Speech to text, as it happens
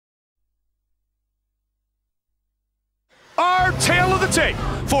our tale of the tape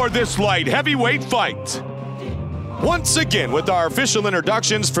for this light heavyweight fight. Once again, with our official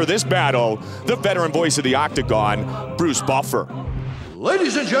introductions for this battle, the veteran voice of the Octagon, Bruce Buffer.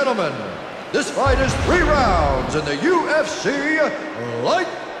 Ladies and gentlemen, this fight is 3 rounds in the UFC light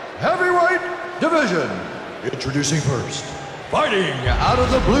heavyweight division. Introducing first, fighting out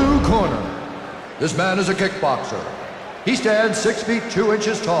of the blue corner. This man is a kickboxer. He stands 6 feet 2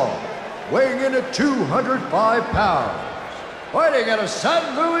 inches tall, weighing in at 205 pounds. Fighting out of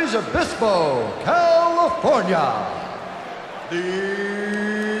San Luis Obispo, California, the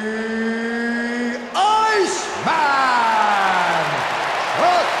Iceman,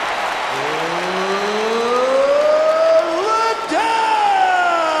 Liddell!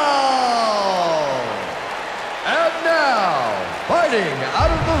 And now, fighting out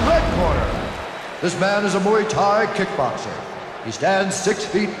of the red corner, this man is a Muay Thai kickboxer. He stands 6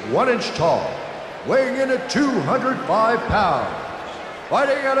 feet 1 inch tall, weighing in at 205 pounds.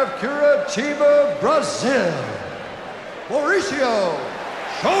 Fighting out of Curitiba, Brazil, Mauricio,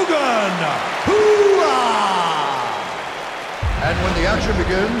 Shogun, Hua! And when the action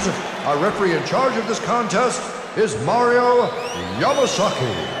begins, our referee in charge of this contest is Mario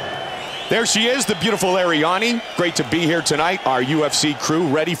Yamasaki. There she is, the beautiful Ariani. Great to be here tonight. Our UFC crew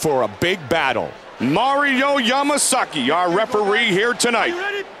ready for a big battle. Mario Yamasaki, our referee here tonight. Are you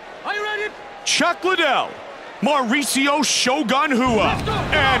ready? Are you ready? Chuck Liddell, Mauricio Shogun Hua,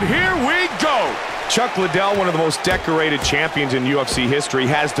 and here we go. Chuck Liddell, one of the most decorated champions in UFC history,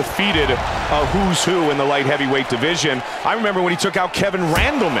 has defeated a who's who in the light heavyweight division. I remember when he took out Kevin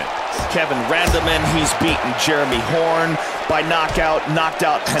Randleman. He's beaten Jeremy Horn by knockout, knocked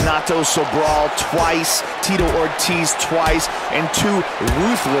out Renato Sobral twice, Tito Ortiz twice, and 2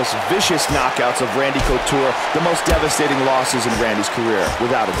 ruthless, vicious knockouts of Randy Couture, the most devastating losses in Randy's career,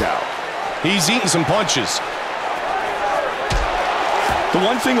 without a doubt. He's eaten some punches. The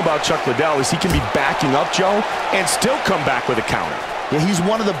one thing about Chuck Liddell is he can be backing up, Joe, and still come back with a counter. Yeah, he's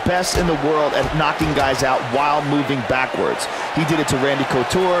one of the best in the world at knocking guys out while moving backwards. He did it to Randy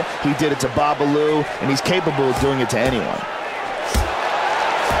Couture, he did it to Babalu, and he's capable of doing it to anyone.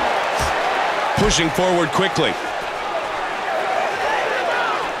 Pushing forward quickly.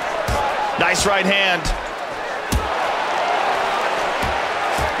 Nice right hand.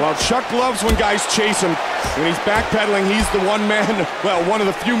 Well, Chuck loves when guys chase him. When he's backpedaling, he's the one man, well, one of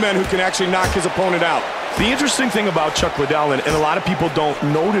the few men who can actually knock his opponent out. The interesting thing about Chuck Liddell, and a lot of people don't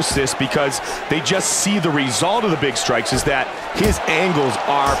notice this because they just see the result of the big strikes, is that his angles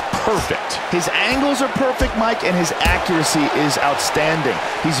are perfect. His angles are perfect, Mike, and his accuracy is outstanding.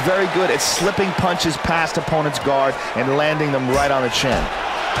 He's very good at slipping punches past opponent's guard and landing them right on the chin.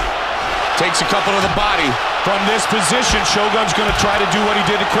 Takes a couple to the body. From this position, Shogun's going to try to do what he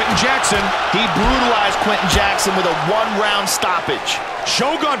did to Quentin Jackson. He brutalized Quentin Jackson with a 1-round stoppage.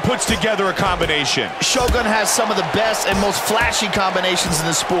 Shogun puts together a combination. Shogun has some of the best and most flashy combinations in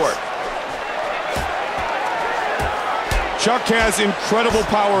the sport. Chuck has incredible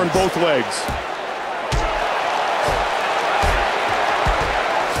power in both legs.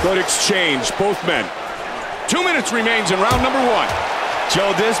 Good exchange, both men. 2 minutes remains in round number 1.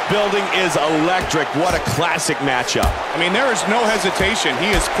 Joe, this building is electric. What a classic matchup. I mean, there is no hesitation. He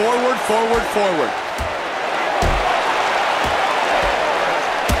is forward, forward, forward.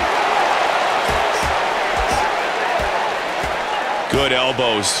 Good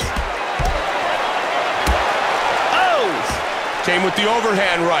elbows. Oh! Came with the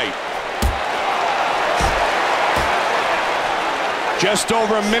overhand right. Just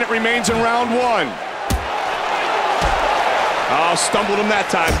over a minute remains in round 1. Oh, stumbled him that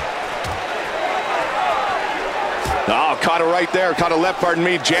time. Oh, caught it right there. Caught a left, pardon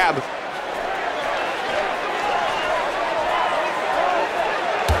me, jab.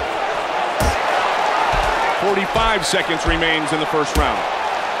 "45 seconds remains in the first round.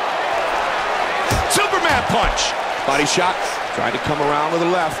 Superman punch. Body shot. Tried to come around with the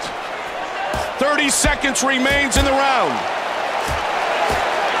left. 30 seconds remains in the round.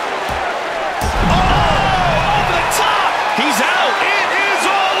 He's out. It is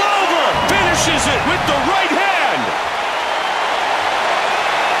all over. Finishes it with the right hand.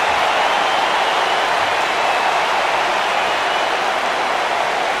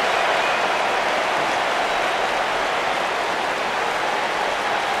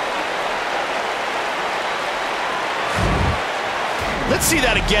 Let's see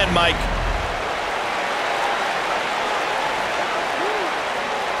that again, Mike.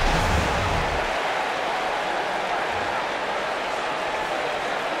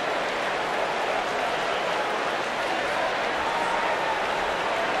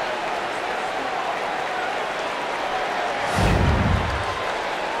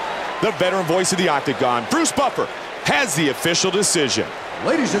 the veteran voice of the Octagon, Bruce Buffer, has the official decision.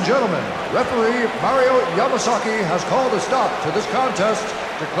 Ladies and gentlemen, referee Mario Yamasaki has called a stop to this contest,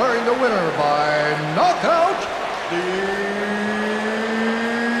 declaring the winner by knockout, the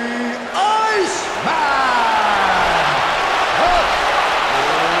Iceman!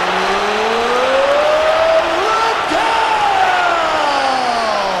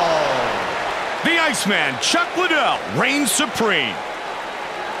 The Iceman, Chuck Liddell, reigns supreme.